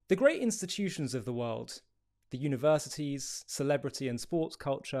The great institutions of the world, the universities, celebrity and sports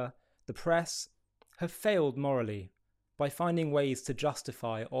culture, the press, have failed morally by finding ways to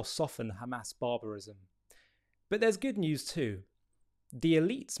justify or soften Hamas barbarism. But there's good news too. The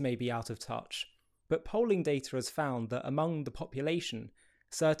elites may be out of touch, but polling data has found that among the population,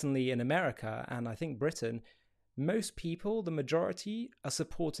 certainly in America and I think Britain, most people, the majority, are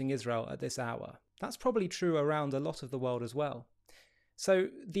supporting Israel at this hour. That's probably true around a lot of the world as well. So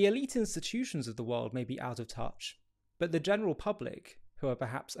the elite institutions of the world may be out of touch, but the general public, who are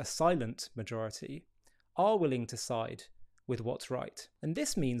perhaps a silent majority, are willing to side with what's right. And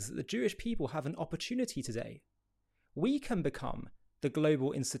this means that the Jewish people have an opportunity today. We can become the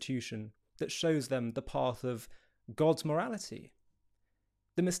global institution that shows them the path of God's morality.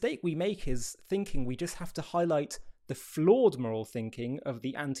 The mistake we make is thinking we just have to highlight the flawed moral thinking of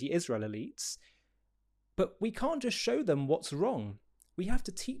the anti-Israel elites, but we can't just show them what's wrong. We have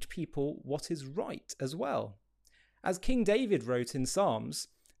to teach people what is right as well. As King David wrote in Psalms,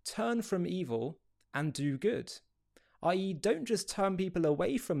 turn from evil and do good. I.e., don't just turn people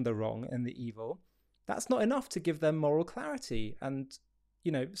away from the wrong and the evil. That's not enough to give them moral clarity and,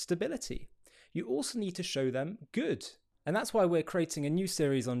 stability. You also need to show them good. And that's why we're creating a new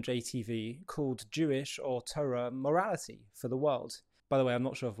series on JTV called Jewish or Torah Morality for the World. By the way, I'm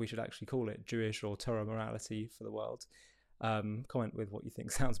not sure if we should actually call it Jewish or Torah Morality for the World. Comment with what you think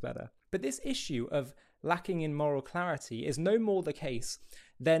sounds better. But this issue of lacking in moral clarity is no more the case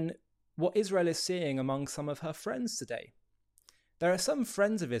than what Israel is seeing among some of her friends today. There are some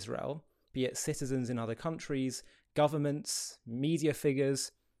friends of Israel, be it citizens in other countries, governments, media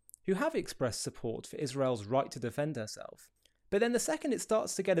figures, who have expressed support for Israel's right to defend herself. But then the second it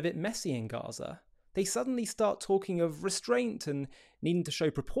starts to get a bit messy in Gaza, they suddenly start talking of restraint and needing to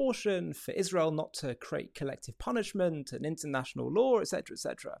show proportion for Israel not to create collective punishment and international law, etc.,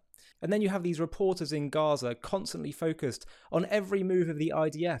 etc. And then you have these reporters in Gaza constantly focused on every move of the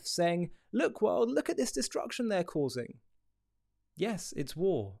IDF, saying, look, world, look at this destruction they're causing. Yes, it's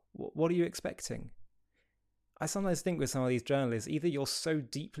war. What are you expecting? I sometimes think with some of these journalists, either you're so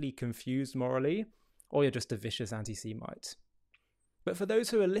deeply confused morally, or you're just a vicious anti-Semite. But for those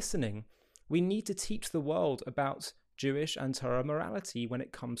who are listening, we need to teach the world about Jewish and Torah morality when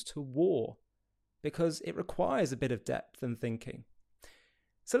it comes to war, because it requires a bit of depth and thinking.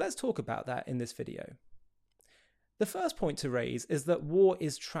 So let's talk about that in this video. The first point to raise is that war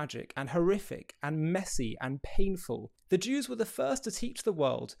is tragic and horrific and messy and painful. The Jews were the first to teach the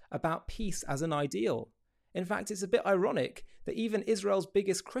world about peace as an ideal. In fact, it's a bit ironic that even Israel's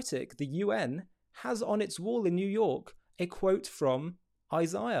biggest critic, the UN, has on its wall in New York a quote from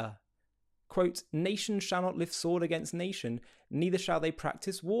Isaiah. Quote, nation shall not lift sword against nation, neither shall they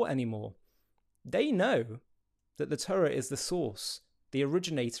practice war anymore. They know that the Torah is the source, the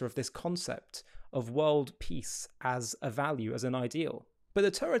originator of this concept of world peace as a value, as an ideal. But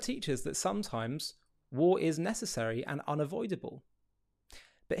the Torah teaches that sometimes war is necessary and unavoidable.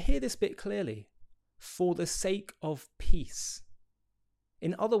 But hear this bit clearly. For the sake of peace.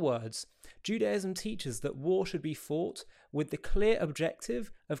 In other words, Judaism teaches that war should be fought with the clear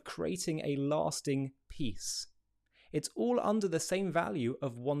objective of creating a lasting peace. It's all under the same value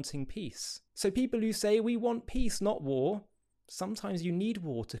of wanting peace. So people who say we want peace, not war, sometimes you need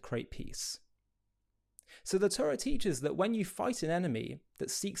war to create peace. So the Torah teaches that when you fight an enemy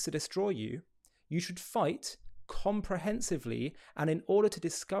that seeks to destroy you, you should fight comprehensively and in order to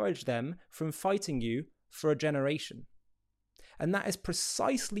discourage them from fighting you for a generation. And that is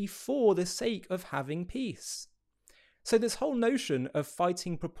precisely for the sake of having peace. So this whole notion of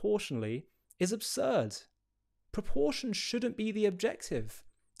fighting proportionally is absurd. Proportion shouldn't be the objective.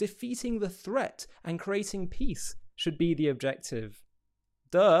 Defeating the threat and creating peace should be the objective.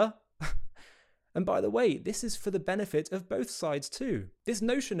 Duh! And by the way, this is for the benefit of both sides too. This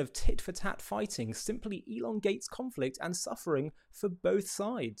notion of tit-for-tat fighting simply elongates conflict and suffering for both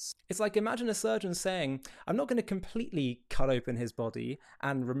sides. It's like imagine a surgeon saying, I'm not going to completely cut open his body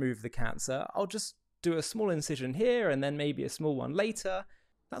and remove the cancer. I'll just do a small incision here and then maybe a small one later.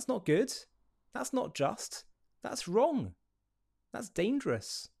 That's not good. That's not just. That's wrong. That's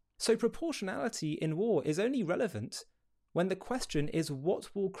dangerous. So proportionality in war is only relevant when the question is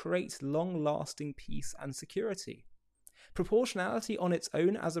what will create long-lasting peace and security. Proportionality on its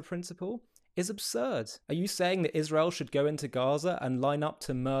own as a principle is absurd. Are you saying that Israel should go into Gaza and line up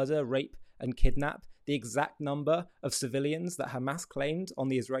to murder, rape, and kidnap the exact number of civilians that Hamas claimed on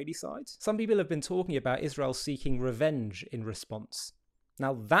the Israeli side? Some people have been talking about Israel seeking revenge in response.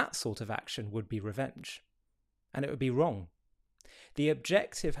 Now that sort of action would be revenge, and it would be wrong. The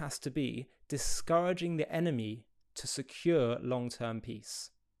objective has to be discouraging the enemy to secure long-term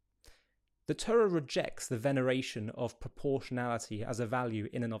peace. The Torah rejects the veneration of proportionality as a value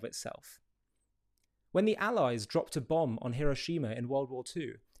in and of itself. When the Allies dropped a bomb on Hiroshima in World War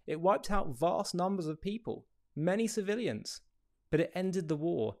II, it wiped out vast numbers of people, many civilians, but it ended the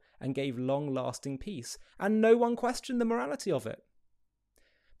war and gave long-lasting peace, and no one questioned the morality of it.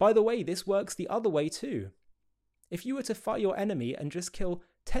 By the way, this works the other way too. If you were to fight your enemy and just kill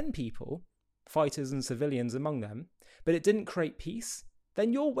 10 people, fighters and civilians among them, but it didn't create peace,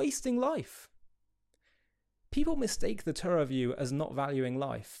 then you're wasting life. People mistake the Torah view as not valuing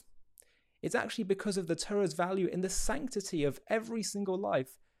life. It's actually because of the Torah's value in the sanctity of every single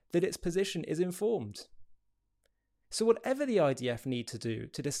life that its position is informed. So whatever the IDF need to do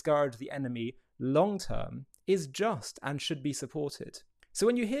to discourage the enemy long term is just and should be supported. So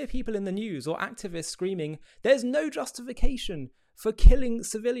when you hear people in the news or activists screaming, "There's no justification for killing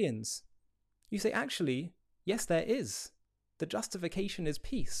civilians," you say, actually, yes, there is. The justification is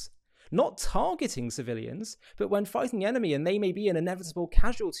peace. Not targeting civilians, but when fighting the enemy and they may be an inevitable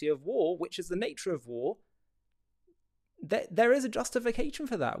casualty of war, which is the nature of war, there is a justification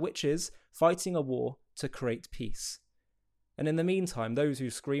for that, which is fighting a war to create peace. And in the meantime, those who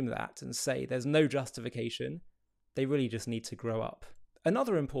scream that and say there's no justification, they really just need to grow up.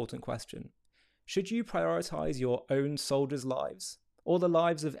 Another important question: should you prioritize your own soldiers' lives or the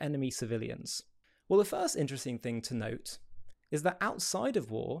lives of enemy civilians? Well, the first interesting thing to note is that outside of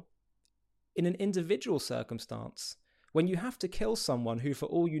war, in an individual circumstance, when you have to kill someone who for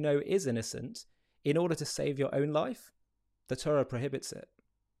all you know is innocent in order to save your own life, the Torah prohibits it.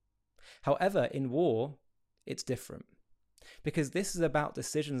 However, in war, it's different, because this is about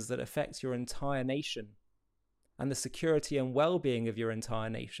decisions that affect your entire nation and the security and well-being of your entire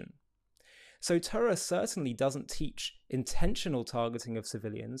nation. So Torah certainly doesn't teach intentional targeting of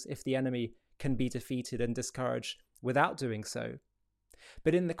civilians if the enemy can be defeated and discouraged without doing so.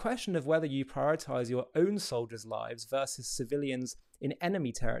 But in the question of whether you prioritize your own soldiers' lives versus civilians in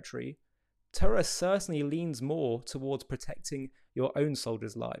enemy territory, Torah certainly leans more towards protecting your own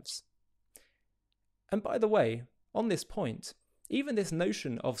soldiers' lives. And by the way, on this point, even this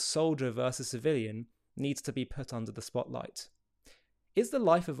notion of soldier versus civilian needs to be put under the spotlight. Is the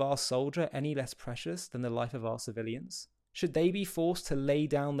life of our soldier any less precious than the life of our civilians? Should they be forced to lay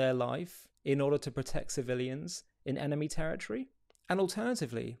down their life in order to protect civilians in enemy territory? And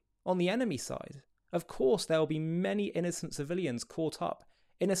alternatively, on the enemy side, of course there will be many innocent civilians caught up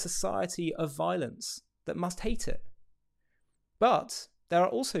in a society of violence that must hate it. But there are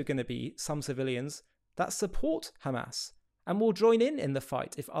also going to be some civilians that support Hamas and will join in the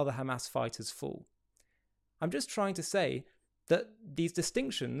fight if other Hamas fighters fall. I'm just trying to say that these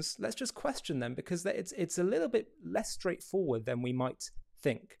distinctions, let's just question them, because it's a little bit less straightforward than we might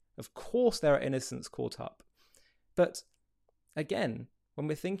think. Of course there are innocents caught up. But again, when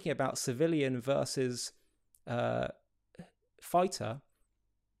we're thinking about civilian versus fighter,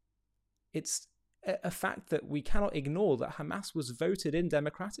 it's a fact that we cannot ignore that Hamas was voted in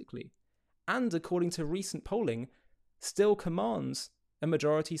democratically and, according to recent polling, still commands a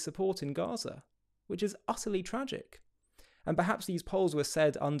majority support in Gaza, which is utterly tragic. And perhaps these polls were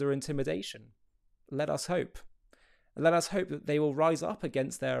said under intimidation. Let us hope. Let us hope that they will rise up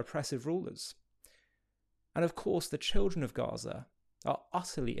against their oppressive rulers. And of course, the children of Gaza are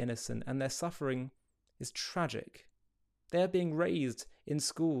utterly innocent and their suffering is tragic. They are being raised in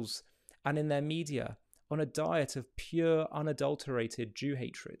schools and in their media on a diet of pure, unadulterated Jew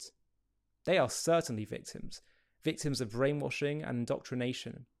hatred. They are certainly victims of brainwashing and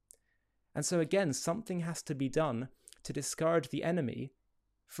indoctrination. And so again, something has to be done to discourage the enemy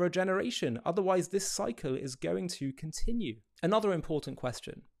for a generation. Otherwise, this cycle is going to continue. Another important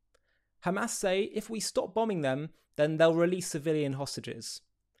question. Hamas say if we stop bombing them, then they'll release civilian hostages.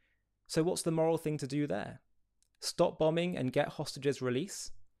 So what's the moral thing to do there? Stop bombing and get hostages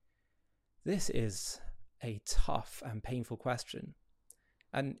released? This is a tough and painful question.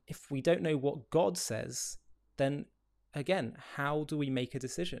 And if we don't know what God says, then again, how do we make a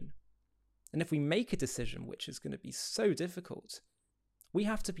decision? And if we make a decision, which is going to be so difficult, we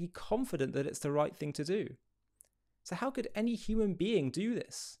have to be confident that it's the right thing to do. So how could any human being do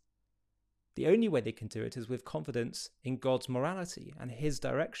this? The only way they can do it is with confidence in God's morality and his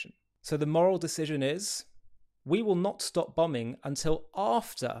direction. So the moral decision is, we will not stop bombing until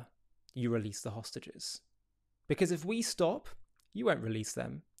after you release the hostages. Because if we stop, you won't release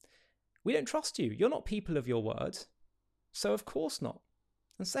them. We don't trust you. You're not people of your word. So of course not.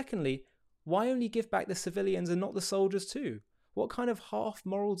 And secondly, why only give back the civilians and not the soldiers too? What kind of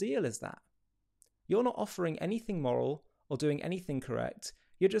half-moral deal is that? You're not offering anything moral or doing anything correct.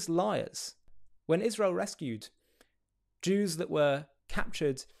 You're just liars. When Israel rescued Jews that were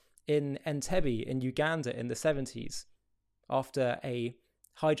captured in Entebbe in Uganda in the 70s after a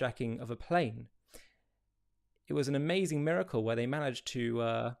hijacking of a plane. It was an amazing miracle where they managed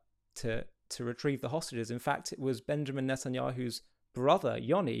to retrieve the hostages. In fact, it was Benjamin Netanyahu's brother,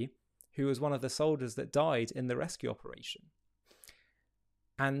 Yoni, who was one of the soldiers that died in the rescue operation.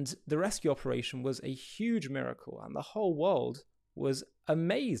 And the rescue operation was a huge miracle, and the whole world was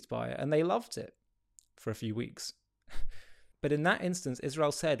amazed by it, and they loved it for a few weeks. But in that instance,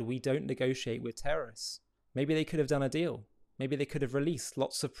 Israel said, we don't negotiate with terrorists. Maybe they could have done a deal. Maybe they could have released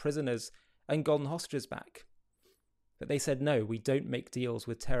lots of prisoners and gotten hostages back. But they said, no, we don't make deals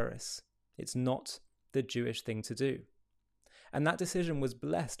with terrorists. It's not the Jewish thing to do. And that decision was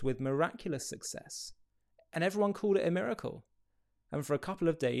blessed with miraculous success. And everyone called it a miracle. And for a couple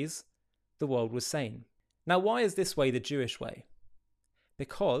of days, the world was sane. Now, why is this way the Jewish way?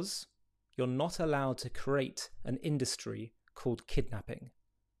 Because you're not allowed to create an industry called kidnapping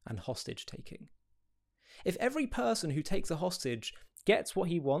and hostage taking. If every person who takes a hostage gets what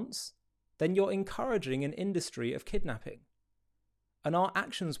he wants, then you're encouraging an industry of kidnapping. And our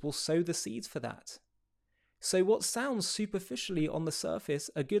actions will sow the seeds for that. So what sounds superficially on the surface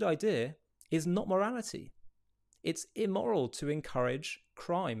a good idea is not morality. It's immoral to encourage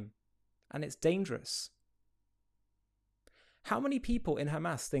crime, and it's dangerous. How many people in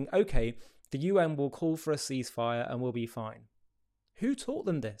Hamas think, okay, the UN will call for a ceasefire and we'll be fine? Who taught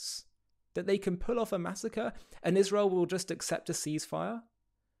them this? That they can pull off a massacre and Israel will just accept a ceasefire?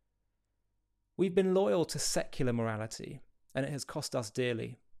 We've been loyal to secular morality, and it has cost us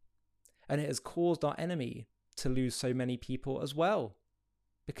dearly. And it has caused our enemy to lose so many people as well,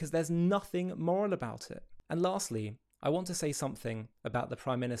 because there's nothing moral about it. And lastly, I want to say something about the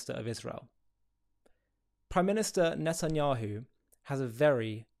Prime Minister of Israel. Prime Minister Netanyahu has a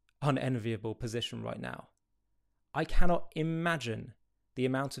very unenviable position right now. I cannot imagine the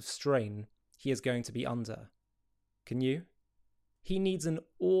amount of strain he is going to be under. Can you? He needs an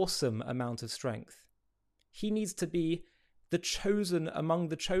awesome amount of strength. He needs to be the chosen among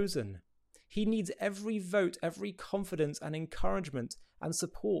the chosen. He needs every vote, every confidence and encouragement and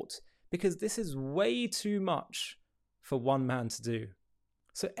support, because this is way too much for one man to do.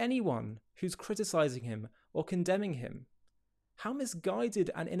 So anyone who's criticizing him or condemning him, how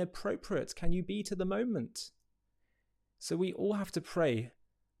misguided and inappropriate can you be to the moment? So we all have to pray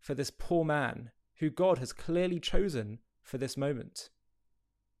for this poor man who God has clearly chosen for this moment.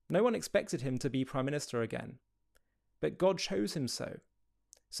 No one expected him to be Prime Minister again, but God chose him so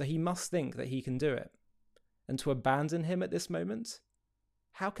he must think that he can do it. And to abandon him at this moment,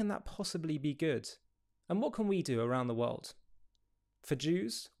 how can that possibly be good? And what can we do around the world? For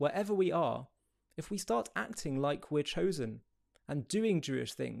Jews, wherever we are, if we start acting like we're chosen and doing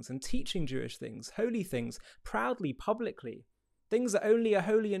Jewish things and teaching Jewish things, holy things, proudly, publicly, things that only a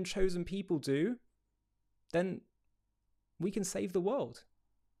holy and chosen people do, then we can save the world.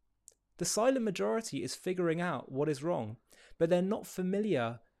 The silent majority is figuring out what is wrong, but they're not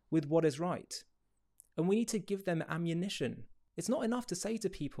familiar with what is right. And we need to give them ammunition. It's not enough to say to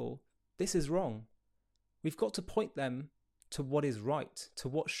people, this is wrong. We've got to point them to what is right, to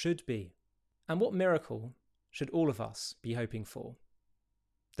what should be. And what miracle should all of us be hoping for?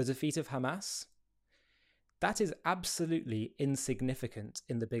 The defeat of Hamas? That is absolutely insignificant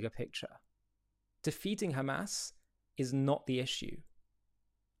in the bigger picture. Defeating Hamas is not the issue.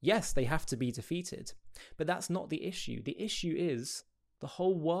 Yes, they have to be defeated, but that's not the issue. The issue is the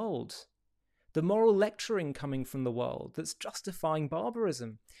whole world. The moral lecturing coming from the world that's justifying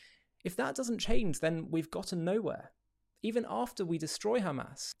barbarism. If that doesn't change, then we've gotten nowhere. Even after we destroy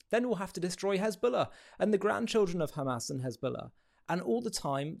Hamas, then we'll have to destroy Hezbollah and the grandchildren of Hamas and Hezbollah. And all the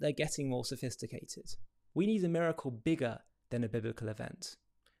time, they're getting more sophisticated. We need a miracle bigger than a biblical event.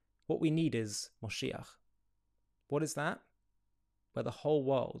 What we need is Moshiach. What is that? Where the whole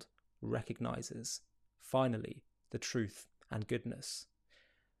world recognizes, finally, the truth and goodness.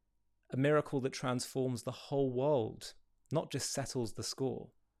 A miracle that transforms the whole world, not just settles the score.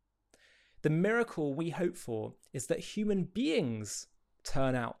 The miracle we hope for is that human beings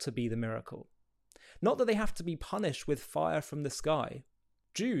turn out to be the miracle. Not that they have to be punished with fire from the sky.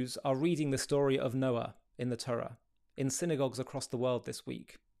 Jews are reading the story of Noah in the Torah, in synagogues across the world this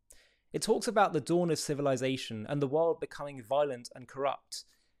week. It talks about the dawn of civilization and the world becoming violent and corrupt.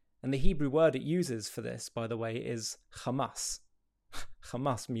 And the Hebrew word it uses for this, by the way, is Hamas.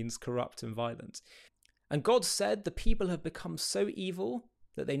 Hamas means corrupt and violent. And God said the people have become so evil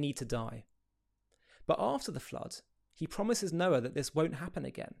that they need to die. But after the flood, he promises Noah that this won't happen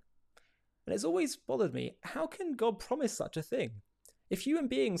again. And it's always bothered me, how can God promise such a thing? If human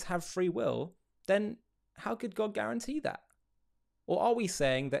beings have free will, then how could God guarantee that? Or are we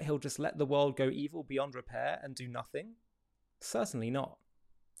saying that he'll just let the world go evil beyond repair and do nothing? Certainly not.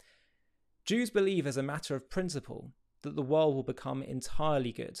 Jews believe as a matter of principle that the world will become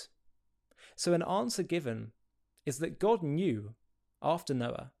entirely good. So an answer given is that God knew after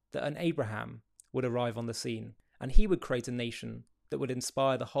Noah that an Abraham would arrive on the scene and he would create a nation that would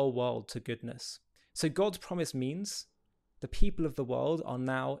inspire the whole world to goodness. So God's promise means the people of the world are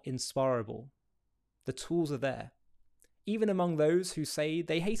now inspirable. The tools are there, even among those who say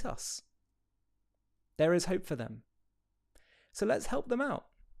they hate us. There is hope for them. So let's help them out.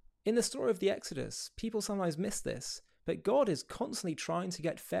 In the story of the Exodus, people sometimes miss this, but God is constantly trying to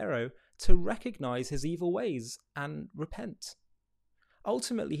get Pharaoh to recognize his evil ways and repent.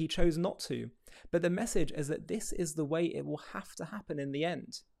 Ultimately, he chose not to, but the message is that this is the way it will have to happen in the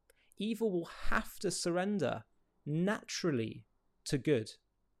end. Evil will have to surrender naturally to good.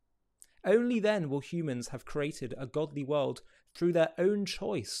 Only then will humans have created a godly world through their own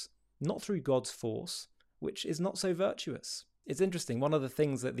choice, not through God's force, which is not so virtuous. It's interesting, one of the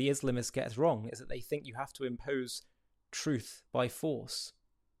things that the Islamists get wrong is that they think you have to impose truth by force.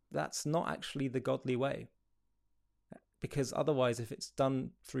 That's not actually the godly way. Because otherwise, if it's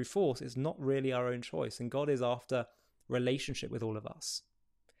done through force, it's not really our own choice, and God is after relationship with all of us.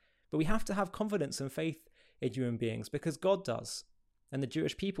 But we have to have confidence and faith in human beings because God does, and the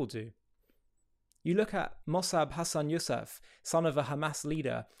Jewish people do. You look at Mossab Hassan Youssef, son of a Hamas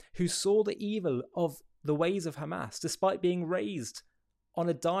leader, who saw the evil of the ways of Hamas despite being raised on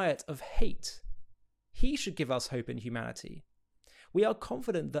a diet of hate. He should give us hope in humanity. We are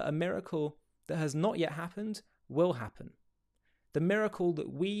confident that a miracle that has not yet happened will happen. The miracle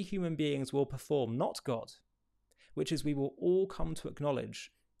that we human beings will perform, not God, which is we will all come to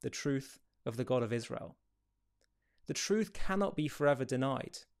acknowledge the truth of the God of Israel. The truth cannot be forever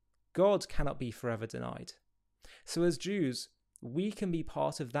denied. God cannot be forever denied. So as Jews, we can be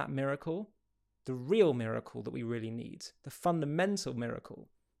part of that miracle, the real miracle that we really need, the fundamental miracle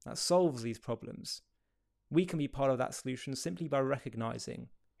that solves these problems. We can be part of that solution simply by recognizing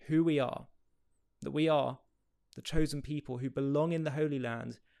who we are, that we are the chosen people who belong in the Holy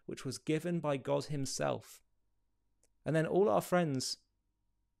Land, which was given by God himself. And then all our friends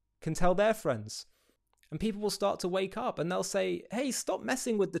can tell their friends. And people will start to wake up and they'll say, hey, stop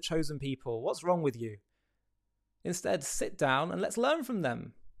messing with the chosen people. What's wrong with you? Instead, sit down and let's learn from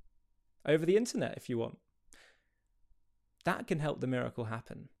them. Over the internet, if you want. That can help the miracle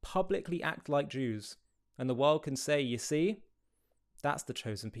happen. Publicly act like Jews. And the world can say, you see, that's the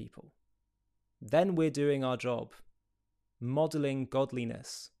chosen people. Then we're doing our job. Modeling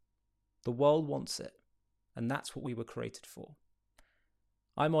godliness. The world wants it. And that's what we were created for.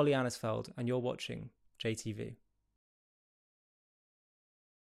 I'm Ollie Annisfeld, and you're watching JTV.